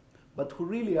 But who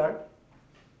really are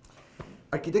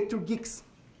architecture geeks.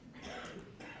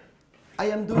 I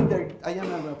am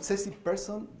an obsessive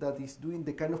person that is doing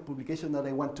the kind of publication that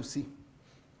I want to see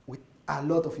with a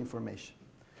lot of information.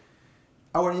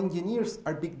 Our engineers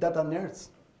are big data nerds.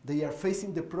 They are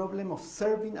facing the problem of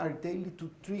serving ArchDaily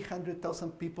to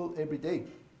 300,000 people every day.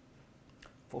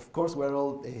 Of course, we're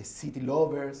all city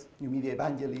lovers, new media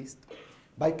evangelists,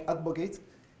 bike advocates,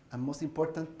 and most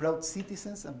important, proud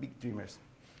citizens and big dreamers.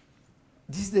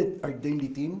 This is the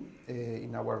ArchDaily team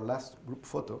in our last group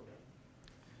photo.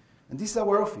 And this is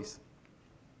our office.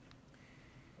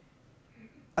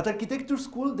 At architecture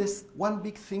school, there's one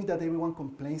big thing that everyone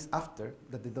complains after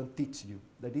that they don't teach you.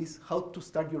 That is how to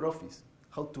start your office,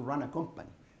 how to run a company.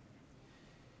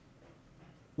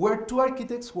 We're 2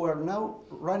 architects who are now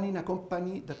running a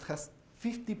company that has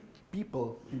 50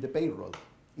 people in the payroll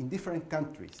in different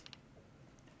countries.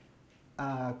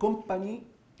 A company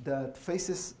that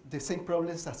faces the same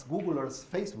problems as Google or as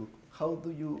Facebook. How do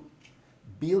you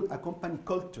build a company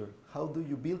culture? How do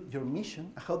you build your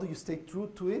mission? How do you stay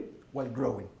true to it while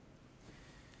growing?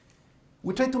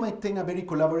 We try to maintain a very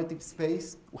collaborative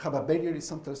space. We have a very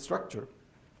horizontal structure.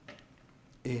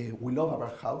 We love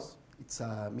our house. It's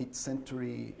a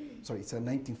mid-century, it's a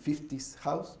 1950s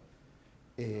house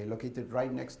located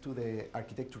right next to the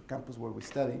architecture campus where we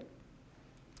study,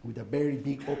 with a very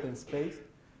big open space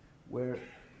where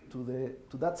to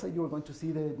that side you are going to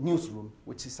see the newsroom,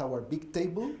 which is our big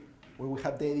table where we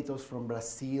have the editors from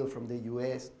Brazil, from the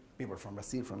US, people from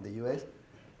Brazil, from the US,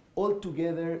 all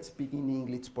together speaking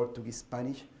English, Portuguese,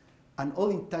 Spanish, and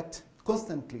all in touch,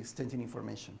 constantly exchanging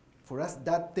information. For us,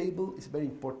 that table is very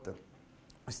important.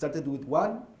 We started with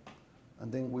one,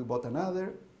 and then we bought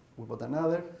another,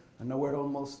 and now we're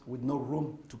almost with no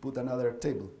room to put another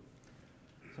table.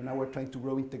 So now we're trying to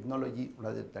grow in technology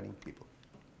rather than in people.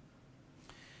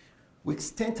 We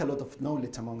exchange a lot of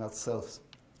knowledge among ourselves.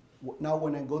 Now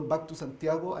when I go back to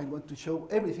Santiago, I'm going to show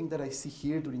everything that I see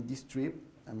here during this trip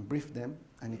and brief them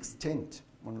and exchange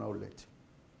more knowledge.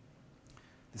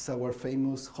 This is our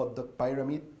famous hot dog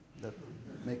pyramid that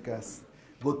make us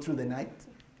go through the night.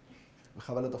 We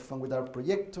have a lot of fun with our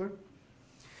projector.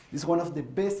 This is one of the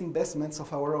best investments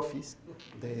of our office,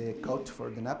 the couch for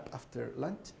the nap after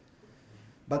lunch.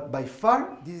 But by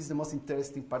far, this is the most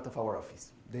interesting part of our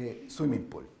office, the swimming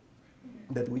pool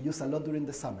that we use a lot during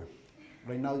the summer.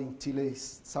 Right now in Chile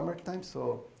is summertime,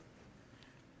 so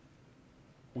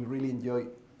we really enjoy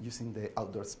using the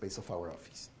outdoor space of our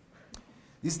office.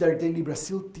 This is the ArchDaily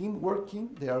Brazil team working.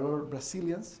 They are all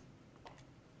Brazilians.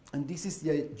 And this is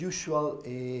the usual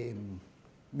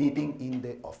meeting in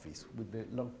the office with the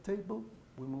long table.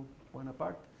 We move one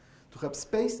apart. to have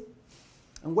space.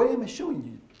 And why am I showing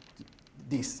you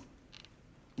this?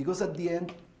 Because at the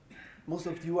end, most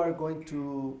of you are going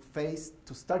to face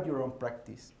to start your own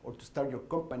practice or to start your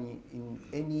company in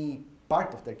any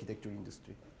part of the architecture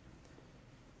industry.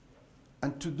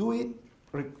 And to do it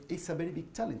is a very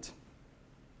big challenge,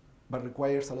 but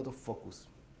requires a lot of focus.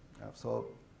 So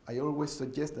I always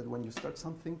suggest that when you start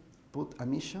something, put a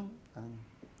mission and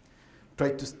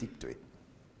try to stick to it.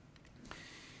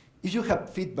 If you have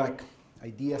feedback,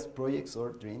 ideas, projects,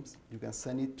 or dreams, you can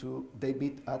send it to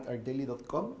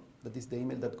david@archdaily.com. That is the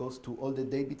email that goes to all the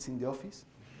Davids in the office.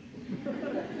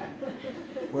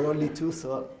 We're only two,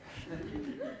 so.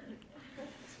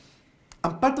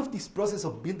 And part of this process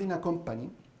of building a company,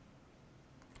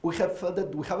 we have felt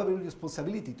that we have a very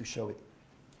responsibility to show it.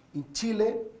 In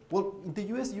Chile, well, in the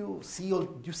US you see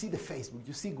the Facebook,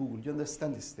 you see Google, you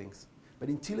understand these things. But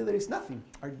in Chile there is nothing.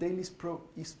 ArchDaily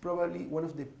is probably one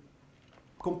of the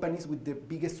companies with the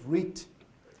biggest reach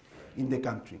in the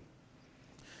country.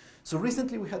 So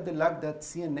recently we had the luck that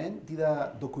CNN did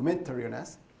a documentary on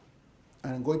us,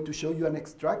 and I'm going to show you an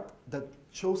extract that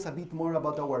shows a bit more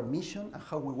about our mission and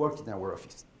how we work in our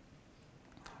office.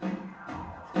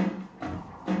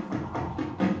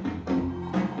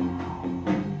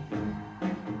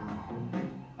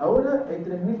 Ahora hay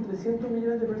 3.300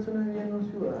 millones de personas viviendo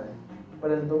en ciudades.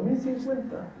 Para el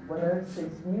 2050 van a haber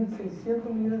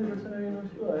 6.600 millones de personas viviendo en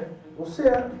ciudades. O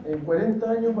sea, en 40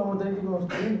 años vamos a tener que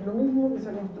construir lo mismo que se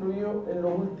ha construido en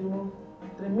los últimos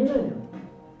 3.000 años.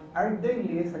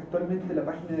 ArchDaily es actualmente la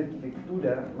página de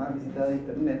arquitectura más visitada de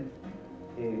Internet,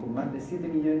 con más de 7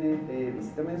 millones de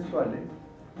visitas mensuales,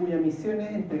 cuya misión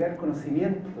es entregar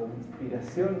conocimiento,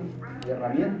 inspiración y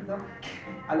herramientas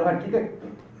a los arquitectos.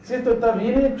 Si esto está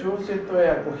bien hecho, si esto es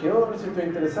acogedor, si esto es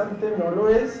interesante, no lo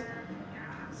es,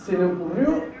 se le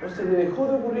ocurrió o se le dejó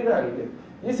de ocurrir a alguien.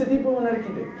 Y ese tipo es un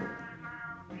arquitecto.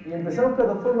 Y empezamos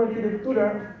Plataforma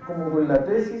Arquitectura como con la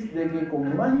tesis de que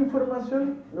con más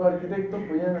información los arquitectos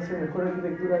podían hacer mejor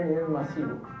arquitectura a nivel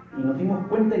masivo. Y nos dimos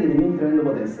cuenta que tenía un tremendo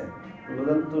potencial. Por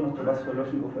lo tanto, nuestro paso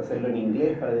lógico fue hacerlo en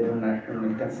inglés para tener un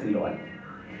alcance global.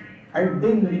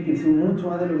 ArchDaily creció mucho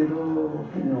más de lo que todos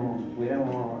nos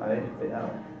pudiéramos haber esperado.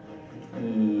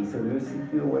 Y se volvió el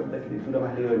sitio web de arquitectura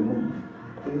más leído del mundo.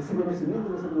 Ese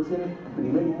conocimiento que se producía en el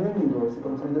primer mundo, ese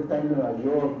conocimiento que está en Nueva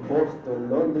York, Boston,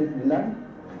 Londres, Milán,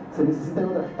 se necesita en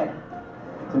otras partes.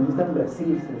 Se necesita en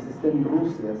Brasil, se necesita en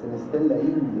Rusia, se necesita en la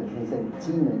India, se necesita en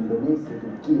China, Indonesia,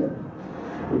 Turquía.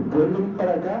 El poder venir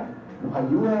para acá nos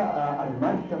ayuda a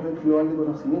armar esta red global de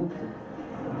conocimiento.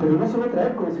 Pero no solo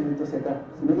traer conocimiento hacia acá,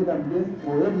 sino que también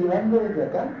poder llevarlo desde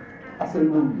acá hacia el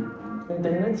mundo.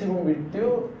 Internet se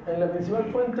convirtió en la principal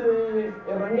fuente de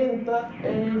herramientas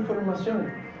e información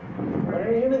para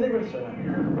millones de personas.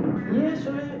 Y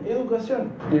eso es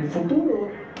educación. Y el futuro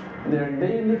de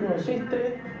ArchDaily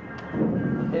consiste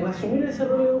en asumir ese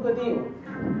rol educativo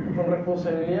con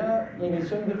responsabilidad y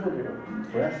visión de futuro.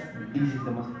 For us, this is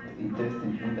the most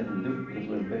interesting thing that we do because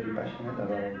we're very passionate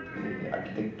about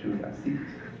architecture and cities.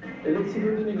 El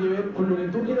éxito tiene que ver con lo que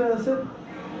tú quieras hacer,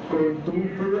 con tu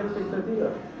propia expectativa.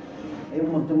 Hay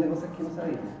un montón de cosas que no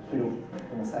sabíamos, pero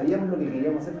como sabíamos lo que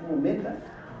queríamos hacer como meta,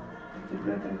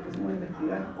 simplemente nos pusimos a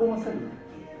investigar cómo hacerlo.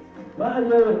 Más allá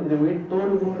de retribuir todo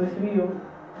lo que hemos recibido,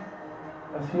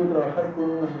 ha sido trabajar por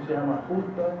una sociedad más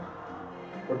justa,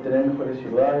 por tener mejores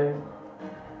ciudades,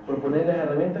 por poner las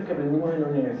herramientas que aprendimos en la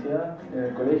universidad, en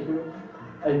el colegio,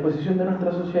 a disposición de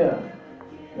nuestra sociedad,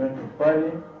 de nuestros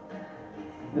pares,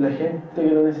 de la gente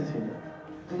que lo necesita.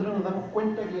 Nosotros nos damos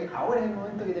cuenta que ahora es el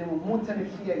momento que tenemos mucha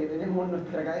energía, que tenemos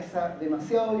nuestra cabeza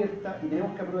demasiado abierta y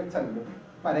tenemos que aprovecharlo.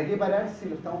 ¿Para qué parar si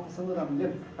lo estamos pasando tan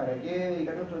bien? ¿Para qué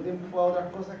dedicar nuestro tiempo a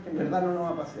otras cosas que en verdad no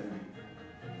nos apasionan?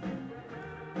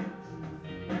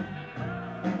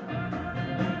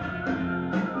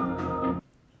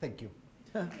 Thank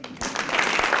you.